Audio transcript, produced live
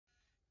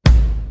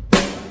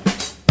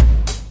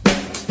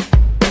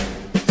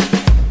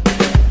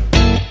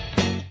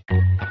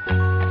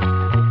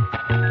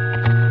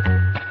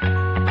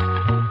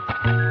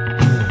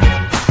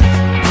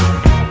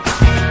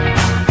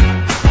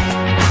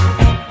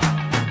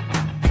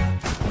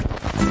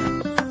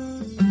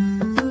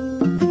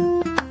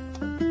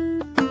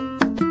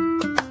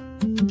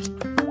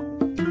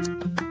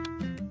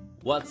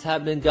What's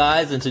happening,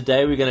 guys? And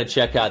today we're going to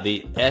check out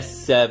the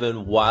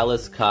S7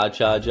 wireless car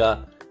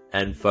charger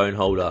and phone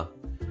holder.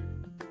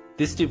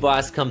 This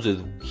device comes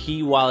with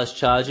key wireless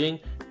charging,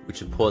 which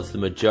supports the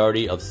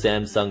majority of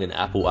Samsung and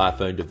Apple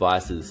iPhone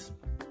devices.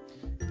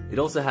 It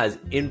also has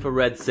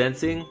infrared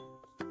sensing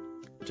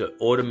to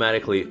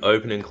automatically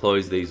open and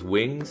close these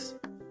wings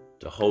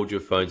to hold your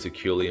phone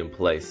securely in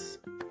place.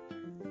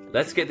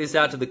 Let's get this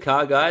out to the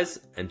car, guys,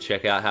 and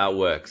check out how it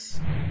works.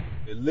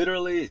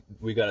 Literally,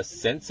 we got a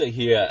sensor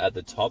here at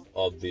the top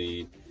of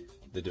the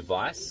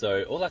device.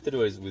 So all I have to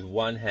do is with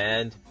one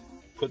hand,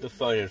 put the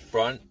phone in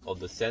front of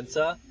the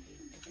sensor,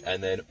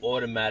 and then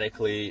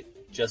automatically,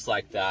 just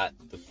like that,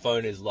 the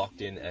phone is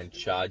locked in and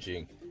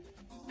charging.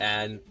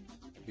 And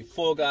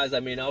before, guys, I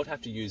would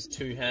have to use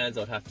two hands.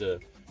 I'd have to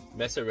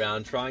mess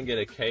around, try and get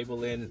a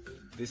cable in.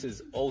 This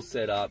is all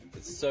set up.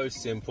 It's so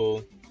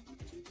simple.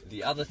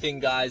 The other thing,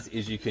 guys,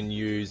 is you can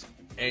use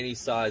any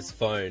size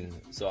phone.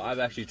 So I've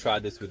actually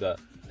tried this with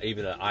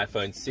even an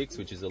iPhone 6,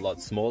 which is a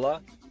lot smaller,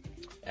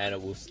 and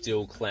it will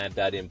still clamp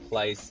that in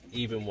place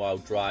even while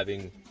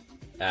driving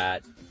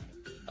at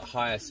a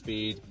higher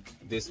speed.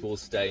 This will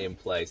stay in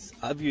place.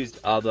 I've used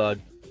other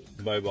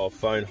mobile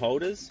phone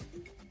holders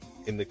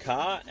in the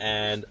car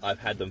and I've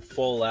had them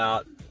fall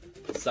out,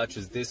 such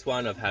as this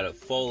one. I've had it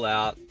fall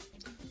out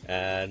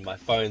and my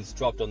phone's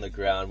dropped on the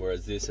ground,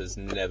 whereas this has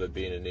never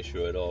been an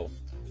issue at all.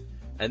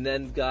 And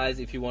then, guys,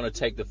 if you want to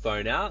take the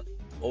phone out,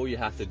 all you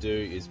have to do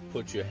is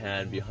put your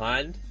hand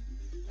behind,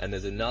 and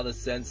there's another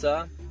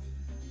sensor,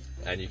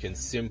 and you can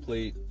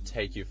simply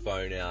take your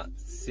phone out.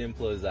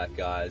 Simple as that,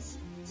 guys.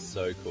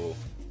 So cool.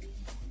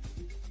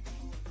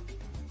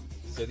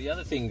 So the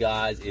other thing,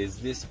 guys, is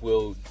this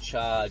will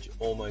charge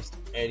almost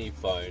any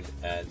phone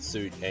and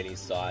suit any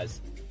size.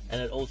 And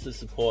it also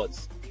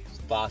supports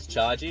fast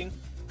charging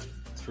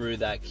through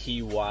that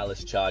key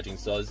wireless charging.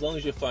 So as long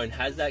as your phone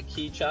has that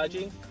key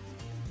charging,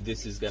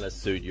 this is going to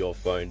suit your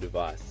phone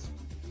device.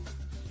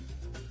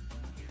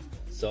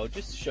 So I'll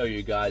just show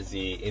you guys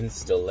the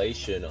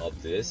installation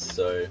of this.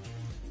 So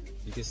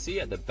you can see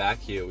at the back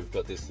here we've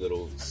got this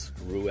little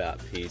screw out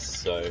piece.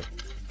 So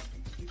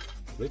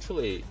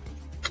literally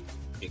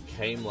it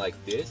came like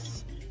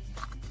this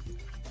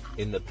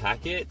in the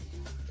packet,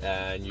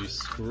 and you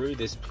screw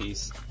this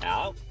piece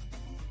out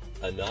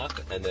enough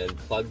and then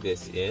plug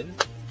this in,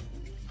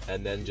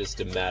 and then just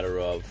a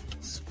matter of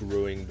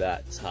screwing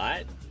that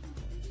tight.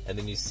 And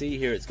then you see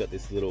here it's got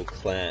this little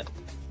clamp.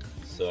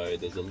 So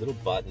there's a little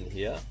button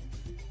here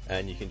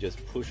and you can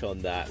just push on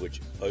that,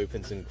 which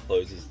opens and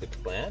closes the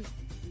clamp.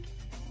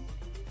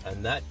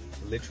 And that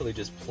literally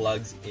just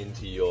plugs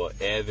into your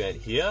air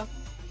vent here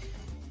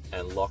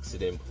and locks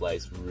it in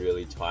place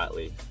really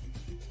tightly.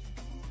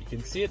 You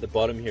can see at the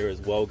bottom here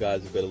as well,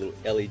 guys, we've got a little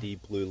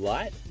LED blue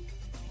light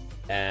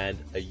and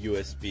a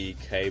USB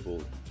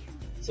cable.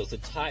 So it's a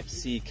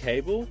Type-C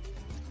cable,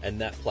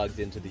 and that plugs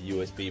into the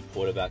USB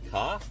port of our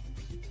car.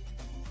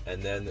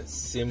 And then it's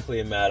simply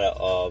a matter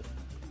of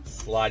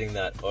sliding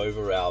that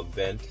over our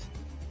vent,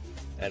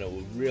 and it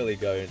will really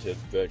go into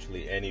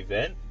virtually any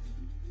vent.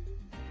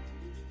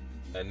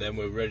 And then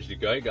we're ready to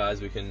go,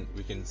 guys. We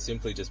can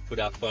simply just put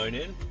our phone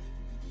in,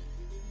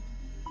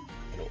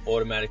 it'll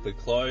automatically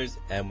close,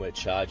 and we're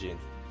charging.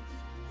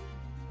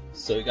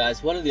 So,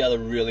 guys, one of the other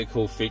really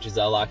cool features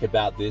I like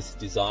about this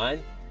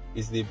design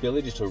is the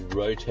ability to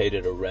rotate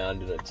it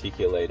around and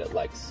articulate it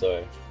like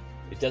so.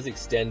 It does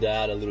extend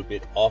out a little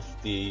bit off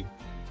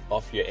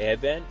your air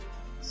vent,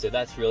 so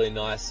that's really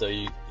nice. So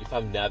if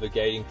I'm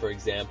navigating, for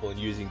example, and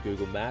using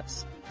Google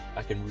Maps,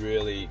 I can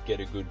really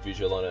get a good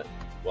visual on it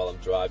while I'm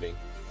driving.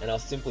 And I'll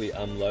simply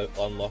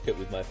unlock it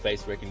with my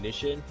face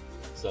recognition,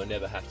 so I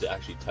never have to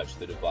actually touch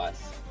the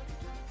device.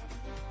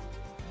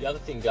 The other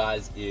thing,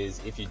 guys,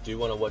 is if you do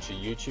want to watch a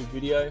YouTube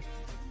video,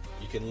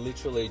 you can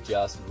literally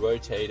just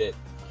rotate it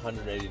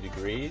 180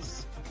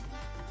 degrees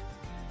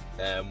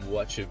and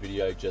watch a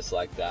video just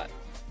like that.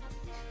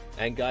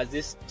 And guys,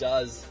 this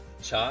does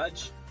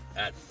charge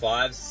at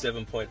 5,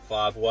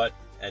 7.5 watt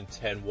and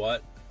 10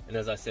 watt, and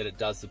as I said, it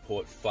does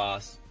support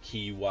fast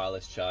key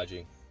wireless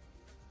charging,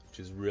 which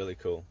is really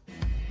cool.